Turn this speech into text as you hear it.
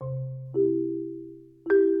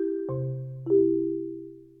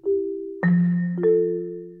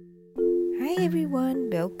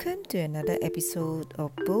Welcome to another episode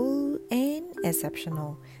of Bold and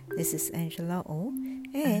Exceptional. This is Angela O,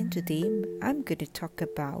 and today I'm going to talk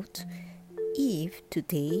about if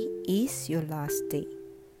today is your last day.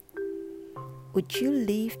 Would you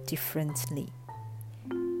live differently?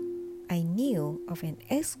 I knew of an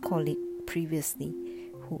ex-colleague previously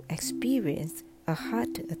who experienced a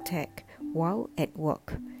heart attack while at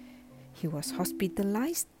work. He was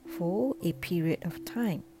hospitalized for a period of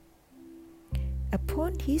time.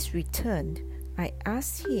 Upon his return, I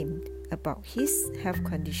asked him about his health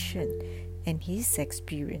condition and his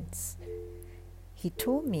experience. He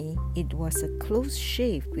told me it was a close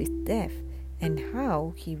shave with death and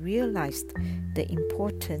how he realized the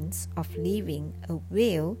importance of leaving a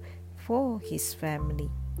will for his family.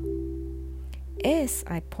 As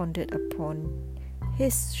I pondered upon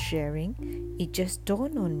his sharing, it just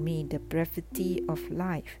dawned on me the brevity of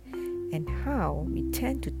life and how we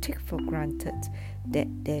tend to take for granted that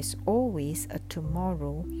there's always a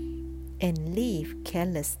tomorrow and live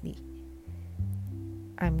carelessly.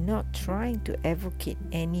 I'm not trying to advocate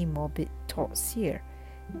any morbid thoughts here,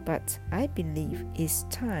 but I believe it's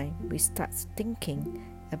time we start thinking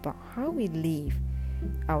about how we live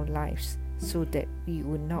our lives so that we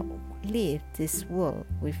will not leave this world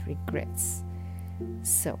with regrets.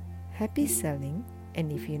 So, happy selling.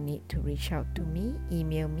 And if you need to reach out to me,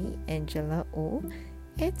 email me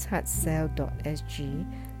angelao@heartsell.sg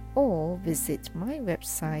or visit my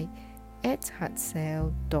website at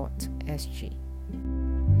heartsell.sg.